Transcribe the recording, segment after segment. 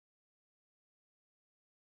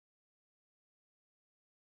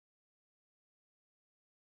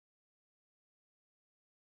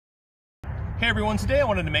Hey everyone, today I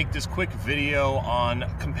wanted to make this quick video on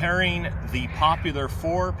comparing the popular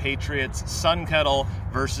 4Patriots Sun Kettle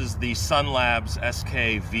versus the SunLabs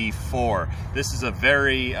SK-V4. This is a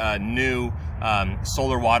very new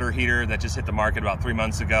solar water heater that just hit the market about 3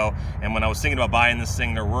 months ago, and when I was thinking about buying this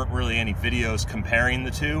thing, there weren't really any videos comparing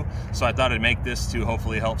the two, so I thought I'd make this to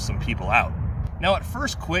hopefully help some people out. Now, at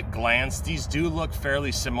first quick glance, these do look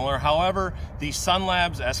fairly similar. However, the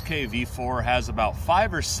SunLabs SK-V4 has about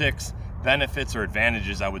 5 or 6 benefits or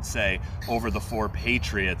advantages, I would say, over the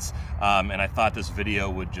 4Patriots, and I thought this video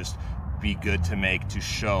would just be good to make to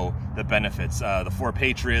show the benefits. The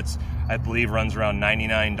 4Patriots, I believe, runs around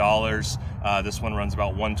 $99. This one runs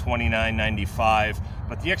about $129.95,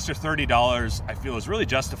 but the extra $30 I feel is really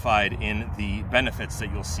justified in the benefits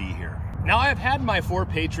that you'll see here. Now, I've had my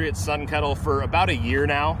 4Patriots Sun Kettle for about a year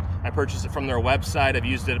now. I purchased it from their website. I've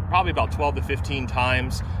used it probably about 12 to 15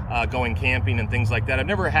 times going camping and things like that. I've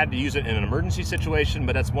never had to use it in an emergency situation,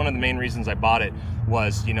 but that's one of the main reasons I bought it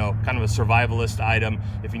was, you know, kind of a survivalist item.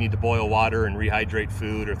 If you need to boil water and rehydrate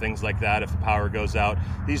food or things like that, if the power goes out,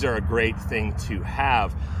 these are a great thing to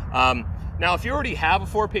have. Now, if you already have a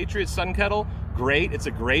 4Patriots Sun Kettle, great, it's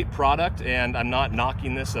a great product, and I'm not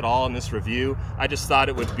knocking this at all in this review. I just thought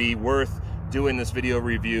it would be worth doing this video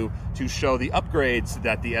review to show the upgrades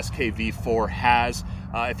that the SK-V4 has.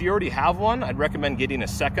 If you already have one, I'd recommend getting a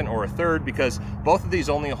second or a third, because both of these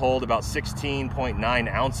only hold about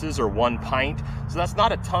 16.9 ounces or 1 pint, so that's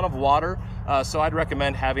not a ton of water, so I'd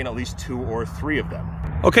recommend having at least 2 or 3 of them.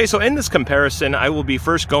 Okay, so in this comparison, I will be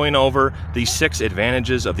first going over the 6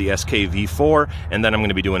 advantages of the SK-V4, and then I'm going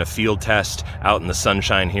to be doing a field test out in the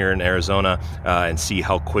sunshine here in Arizona and see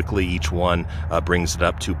how quickly each one brings it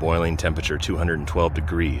up to boiling temperature, 212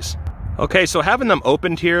 degrees. Okay, so having them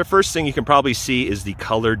opened here, first thing you can probably see is the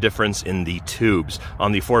color difference in the tubes.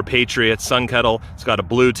 On the 4Patriots Sun Kettle, it's got a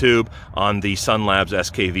blue tube. On the SunLabs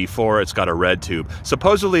SK-V4, it's got a red tube.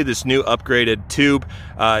 Supposedly this new upgraded tube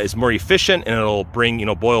is more efficient, and it'll bring,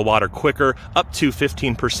 boil water quicker, up to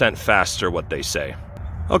 15% faster, what they say.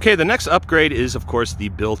 Okay, the next upgrade is, of course, the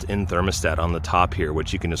built-in thermostat on the top here,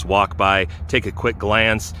 which you can just walk by, take a quick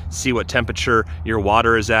glance, see what temperature your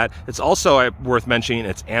water is at. It's also worth mentioning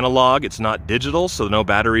it's analog, it's not digital, so no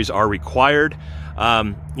batteries are required.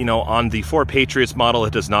 On the 4Patriots model,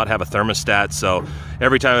 it does not have a thermostat, so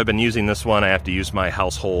every time I've been using this one, I have to use my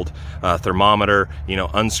household thermometer,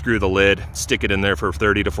 unscrew the lid, stick it in there for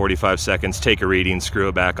 30 to 45 seconds, take a reading, screw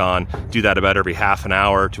it back on, do that about every half an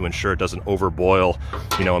hour to ensure it doesn't overboil,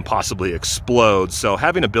 and possibly explode. So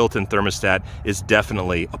having a built-in thermostat is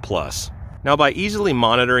definitely a plus. Now, by easily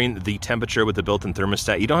monitoring the temperature with the built-in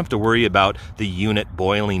thermostat, you don't have to worry about the unit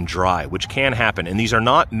boiling dry, which can happen. And these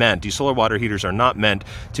solar water heaters are not meant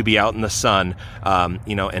to be out in the sun,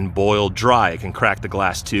 and boil dry. It can crack the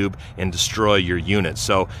glass tube and destroy your unit.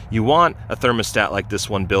 So you want a thermostat like this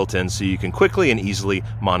one built in so you can quickly and easily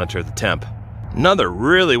monitor the temp.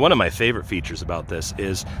 One of my favorite features about this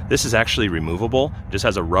is actually removable. It just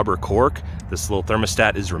has a rubber cork. This little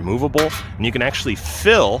thermostat is removable, and you can actually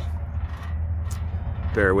fill,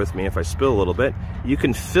 bear with me if I spill a little bit, you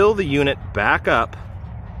can fill the unit back up.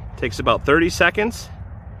 Takes about 30 seconds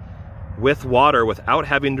with water without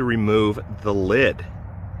having to remove the lid.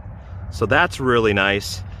 So that's really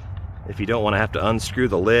nice. If you don't want to have to unscrew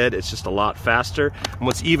the lid, it's just a lot faster. And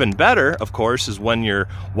what's even better, of course, is when your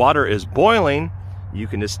water is boiling, you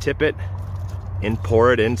can just tip it and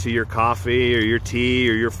pour it into your coffee or your tea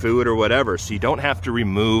or your food or whatever. So you don't have to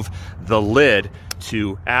remove the lid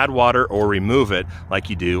to add water or remove it like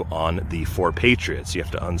you do on the 4Patriots. You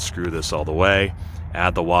have to unscrew this all the way,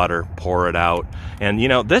 add the water, pour it out. And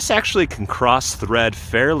this actually can cross thread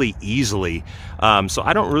fairly easily. So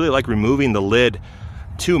I don't really like removing the lid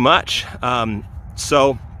too much.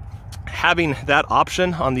 So having that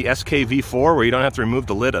option on the SK-V4 where you don't have to remove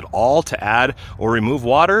the lid at all to add or remove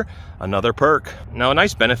water, another perk. Now, a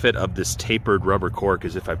nice benefit of this tapered rubber cork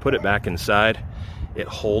is if I put it back inside, it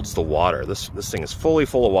holds the water. This thing is fully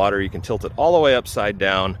full of water. You can tilt it all the way upside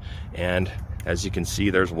down, and as you can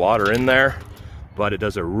see, there's water in there, but it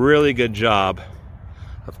does a really good job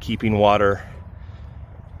of keeping water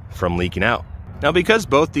from leaking out. Now, because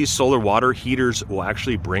both these solar water heaters will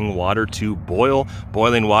actually bring water to boil,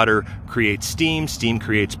 boiling water creates steam, steam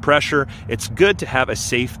creates pressure, it's good to have a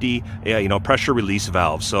safety, pressure release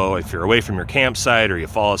valve. So if you're away from your campsite or you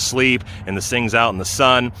fall asleep and this thing's out in the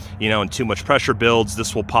sun, and too much pressure builds,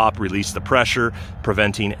 this will pop, release the pressure,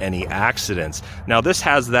 preventing any accidents. Now, this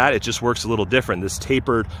has that, it just works a little different. This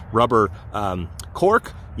tapered rubber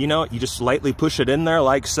cork you know, you just lightly push it in there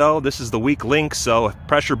like so. This is the weak link, so if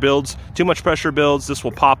pressure builds, too much pressure builds, this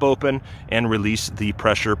will pop open and release the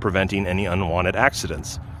pressure, preventing any unwanted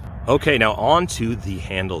accidents. Okay, now on to the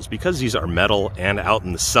handles. Because these are metal and out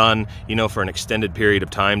in the sun, you know, for an extended period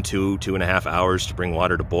of time, 2.5 hours to bring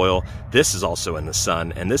water to boil, this is also in the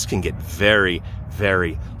sun, and this can get very,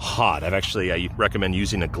 very hot. I recommend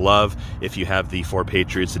using a glove if you have the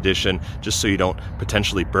 4Patriots edition, just so you don't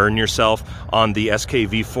potentially burn yourself. On the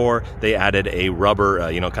SK-V4, they added a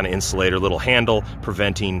rubber, you know, kind of insulator little handle,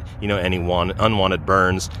 preventing, you know, any unwanted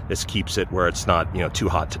burns. This keeps it where it's not, you know, too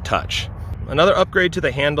hot to touch. Another upgrade to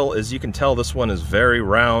the handle is, you can tell this one is very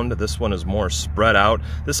round. This one is more spread out.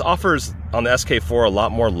 This offers, on the SK-4, a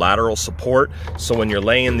lot more lateral support. So when you're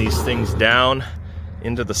laying these things down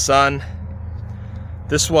into the sun,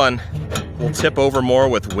 this one will tip over more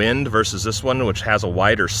with wind versus this one, which has a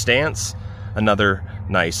wider stance. Another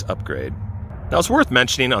nice upgrade. Now, it's worth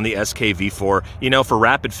mentioning on the SK-V4, you know, for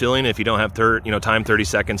rapid filling, if you don't have time 30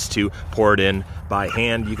 seconds to pour it in by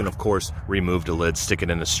hand, you can of course remove the lid, stick it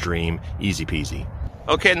in a stream, easy peasy.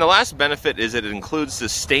 Okay, and the last benefit is that it includes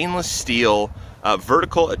this stainless steel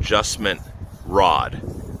vertical adjustment rod.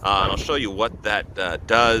 And I'll show you what that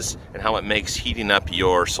does and how it makes heating up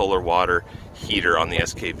your solar water heater on the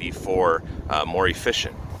SK-V4 more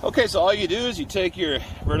efficient. Okay, so all you do is you take your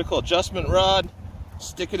vertical adjustment rod,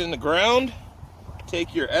 stick it in the ground,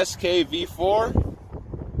 take your SK-V4,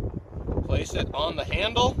 place it on the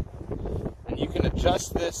handle, and you can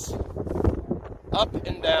adjust this up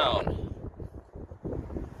and down.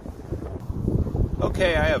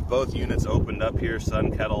 Okay, I have both units opened up here,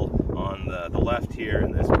 Sun Kettle on the left here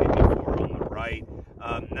and the SK-V4 on the right.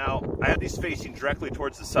 Now, I have these facing directly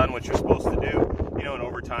towards the sun, which you're supposed to do. You know, and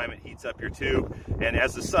over time it heats up your tube. And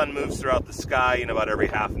as the sun moves throughout the sky, you know, about every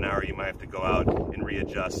half an hour, you might have to go out and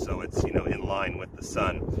readjust so it's, you know, in line with the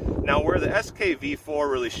sun. Now, where the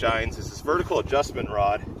SK-V4 really shines is this vertical adjustment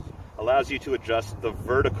rod allows you to adjust the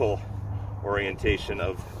vertical orientation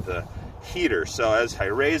of the heater. So as I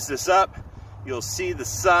raise this up, you'll see the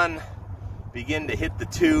sun begin to hit the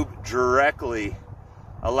tube directly,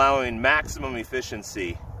 allowing maximum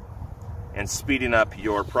efficiency and speeding up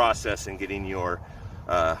your process and getting your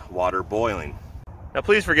water boiling. Now,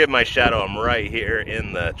 please forgive my shadow. I'm right here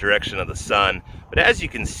in the direction of the sun, but as you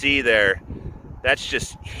can see there, that's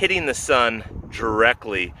just hitting the sun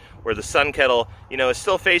directly, where the Sun Kettle, you know, is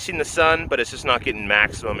still facing the sun, but it's just not getting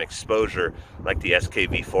maximum exposure like the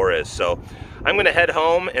SK-V4 is. So I'm going to head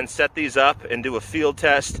home and set these up and do a field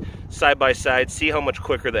test side by side, see how much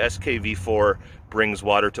quicker the SK-V4 brings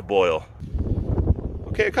water to boil.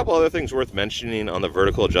 Okay, a couple other things worth mentioning on the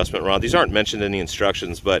vertical adjustment rod. These aren't mentioned in the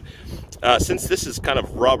instructions, but since this is kind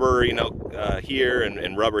of rubber, you know, here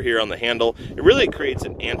and rubber here on the handle, it really creates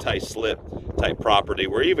an anti-slip type property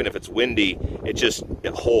where even if it's windy,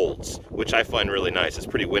 it holds, which I find really nice. It's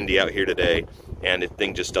pretty windy out here today, and the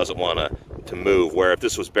thing just doesn't want to move, where if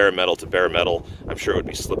this was bare metal to bare metal, I'm sure it would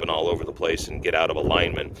be slipping all over the place and get out of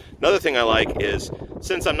alignment. Another thing I like is,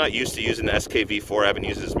 since I'm not used to using the SK-V4, I haven't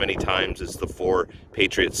used it as many times as the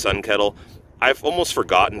 4Patriots Sun Kettle, I've almost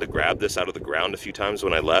forgotten to grab this out of the ground a few times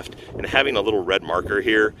when I left, and having a little red marker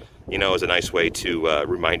here, you know, is a nice way to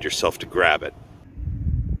remind yourself to grab it.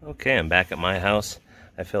 Okay, I'm back at my house.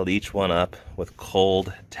 I filled each one up with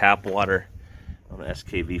cold tap water. On the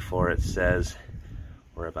SK-V4 it says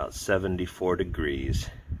we're about 74 degrees.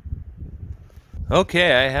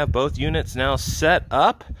 Okay, I have both units now set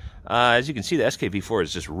up. As you can see, the SK-V4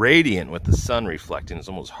 is just radiant with the sun reflecting. It's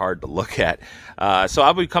almost hard to look at. So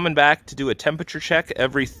I'll be coming back to do a temperature check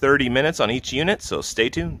every 30 minutes on each unit, so stay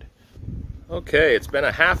tuned. Okay, it's been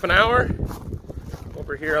a half an hour.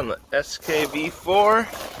 Over here on the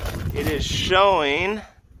SK-V4, it is showing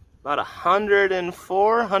about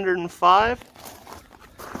 104, 105.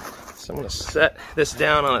 So I'm going to set this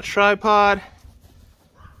down on a tripod.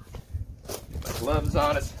 My gloves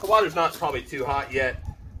on. The water's not probably too hot yet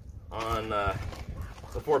on the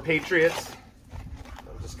 4Patriots.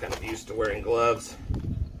 I'm just kind of used to wearing gloves.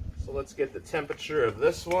 So let's get the temperature of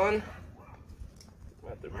this one.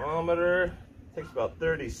 My thermometer. Takes about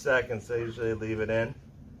 30 seconds. I usually leave it in.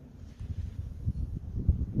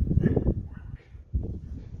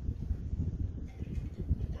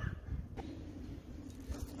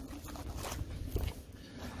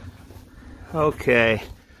 Okay,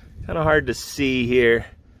 kind of hard to see here.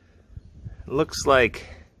 It looks like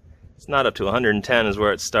it's not up to 110 is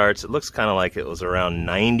where it starts. It looks kind of like it was around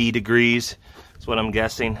 90 degrees. That's what I'm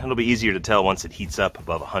guessing. It'll be easier to tell once it heats up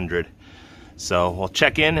above 100. So we'll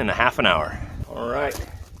check in a half an hour. All right,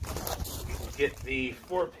 get the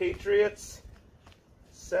 4Patriots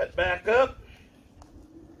set back up.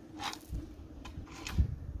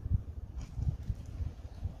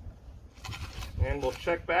 and we'll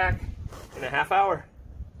check back in a half hour.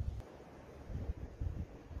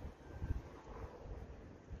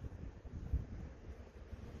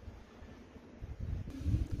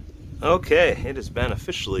 Okay, it has been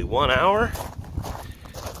officially 1 hour.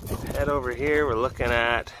 Head over here, we're looking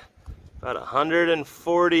at about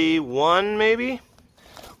 141 maybe.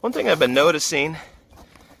 One thing I've been noticing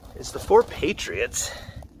is the 4Patriots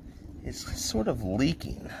is sort of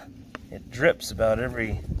leaking. It drips about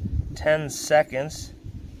every 10 seconds.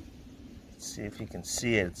 Let's see if you can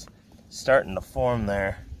see it. It's starting to form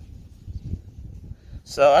there.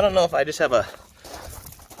 So I don't know if I just have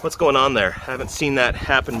what's going on there. I haven't seen that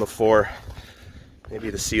happen before. Maybe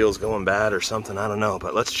the seal's going bad or something, I don't know.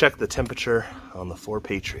 But let's check the temperature on the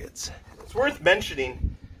 4Patriots. It's worth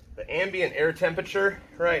mentioning the ambient air temperature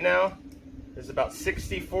right now is about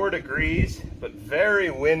 64 degrees, but very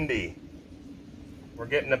windy. We're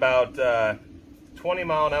getting about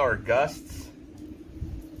 20-mile-an-hour gusts.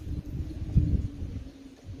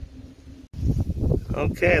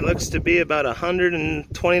 Okay, it looks to be about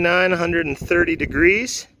 129, 130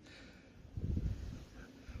 degrees.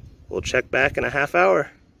 We'll check back in a half hour.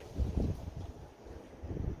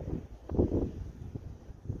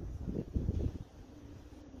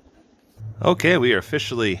 Okay, we are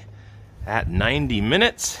officially at 90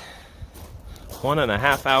 minutes,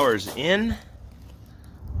 1.5 hours in.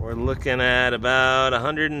 We're looking at about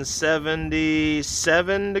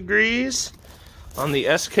 177 degrees on the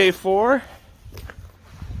SK-4.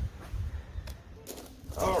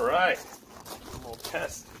 All right, we'll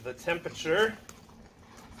test the temperature.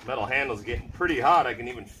 Metal handle's getting pretty hot. I can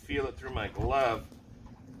even feel it through my glove.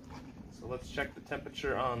 So let's check the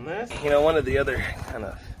temperature on this. You know, one of the other kind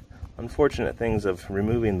of unfortunate things of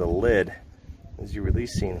removing the lid is you're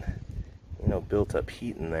releasing, you know, built up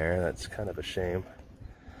heat in there. That's kind of a shame.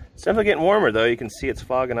 It's definitely getting warmer though. You can see it's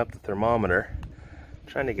fogging up the thermometer. I'm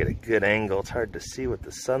trying to get a good angle. It's hard to see with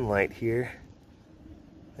the sunlight here.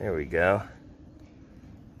 There we go.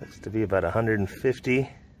 Looks to be about 150.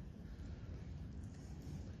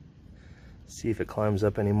 See if it climbs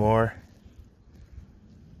up anymore.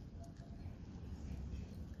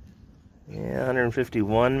 Yeah,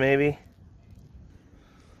 151 maybe.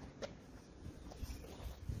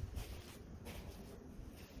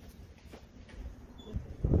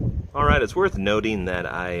 All right, it's worth noting that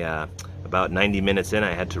about 90 minutes in,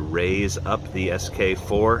 I had to raise up the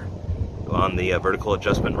SK-4 on the vertical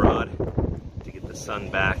adjustment rod to get the sun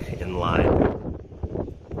back in line.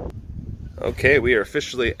 Okay, we are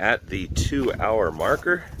officially at the 2-hour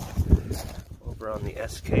marker. Over on the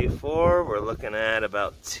SK-4, we're looking at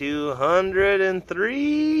about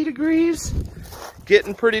 203 degrees.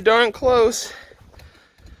 Getting pretty darn close.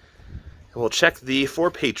 We'll check the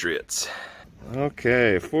 4Patriots.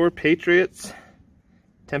 Okay, 4Patriots,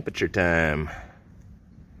 temperature time.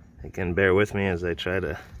 Again, bear with me as I try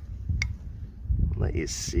to let you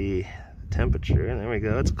see the temperature. And there we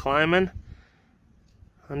go, it's climbing.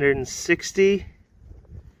 160,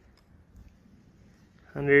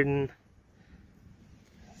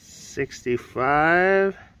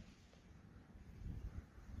 165,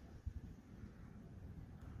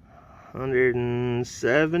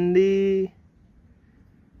 170,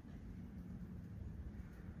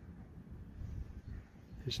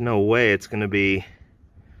 there's no way it's going to be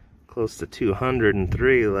close to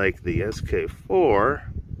 203 like the SK-4.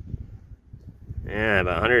 Yeah,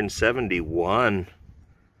 about 171.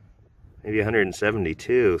 Maybe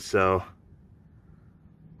 172, so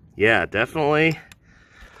yeah, definitely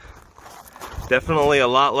a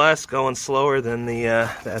lot less, going slower than the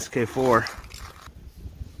SK-4.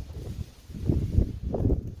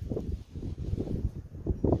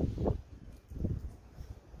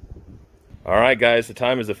 All right, guys, the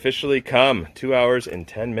time has officially come. 2 hours and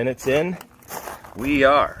 10 minutes in. We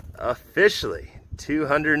are officially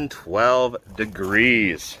 212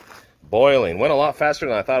 degrees. Boiling. Went a lot faster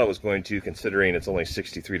than I thought it was going to, considering it's only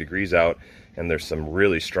 63 degrees out and there's some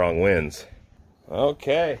really strong winds.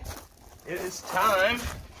 Okay, it is time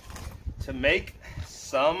to make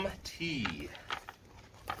some tea.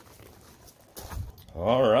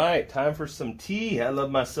 All right, time for some tea. I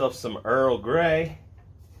love myself some Earl Grey.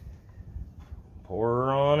 Pour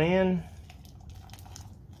her on in.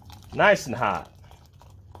 Nice and hot.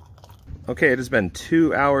 Okay, it has been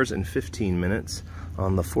 2 hours and 15 minutes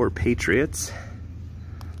on the 4Patriots.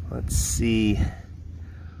 Let's see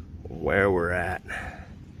where we're at.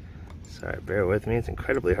 Sorry, bear with me. It's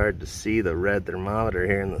incredibly hard to see the red thermometer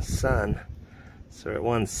here in the sun. So we're at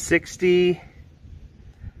 160,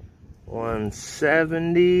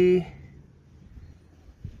 170,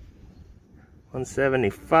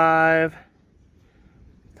 175.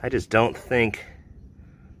 I just don't think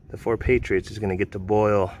the 4Patriots is going to get to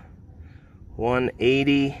boil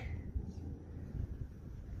 180.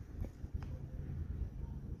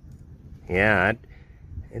 Yeah,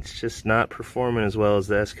 it's just not performing as well as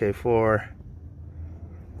the SK-4.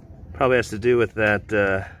 Probably has to do with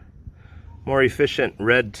that more efficient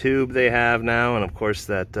red tube they have now, and of course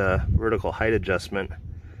that vertical height adjustment.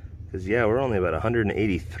 Because yeah, we're only about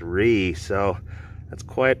 183, so that's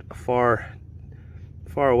quite far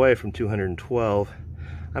away from 212.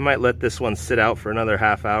 I might let this one sit out for another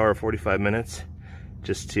half hour, 45 minutes,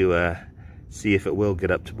 just to see if it will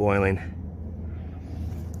get up to boiling.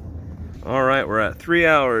 All right, we're at 3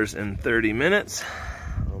 hours and 30 minutes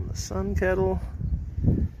on the Sun Kettle.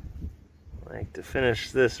 I like to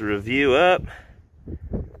finish this review up.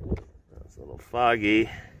 It's a little foggy.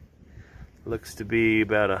 Looks to be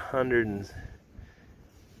about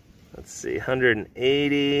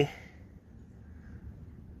 180.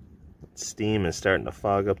 Steam is starting to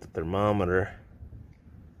fog up the thermometer.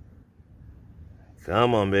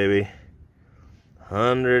 Come on, baby.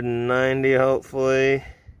 190, hopefully.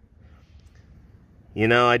 You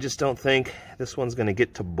know, I just don't think this one's going to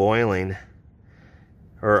get to boiling.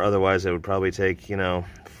 Or otherwise it would probably take, you know,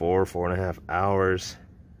 4.5 hours.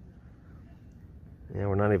 Yeah,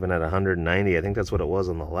 we're not even at 190. I think that's what it was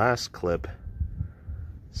on the last clip.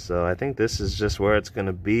 So I think this is just where it's going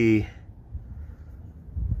to be.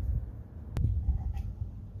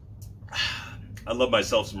 I love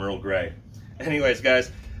myself some Earl Grey. Anyways, guys,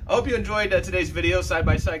 I hope you enjoyed today's video,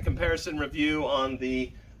 side-by-side comparison review on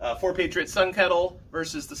the 4Patriots Sun Kettle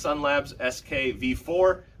versus the SunLabs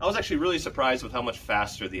SK-V4. I was actually really surprised with how much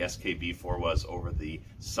faster the SK-V4 was over the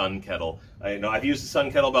Sun Kettle. I know I've used the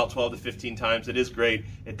Sun Kettle about 12 to 15 times. It is great.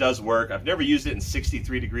 It does work. I've never used it in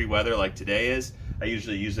 63-degree weather like today is. I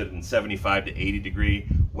usually use it in 75 to 80-degree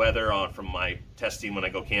weather from my testing when I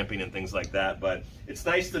go camping and things like that. But it's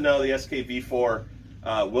nice to know the SK-V4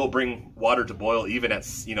 will bring water to boil even at,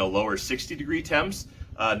 you know, lower 60-degree temps.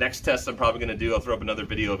 Next test I'm probably going to do, I'll throw up another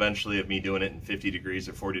video eventually of me doing it in 50 degrees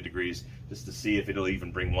or 40 degrees just to see if it'll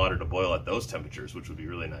even bring water to boil at those temperatures, which would be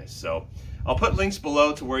really nice. So I'll put links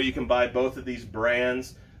below to where you can buy both of these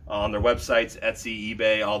brands on their websites, Etsy,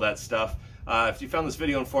 eBay, all that stuff. If you found this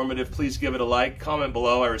video informative, please give it a like, comment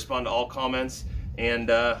below. I respond to all comments, and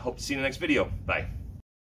hope to see you in the next video. Bye.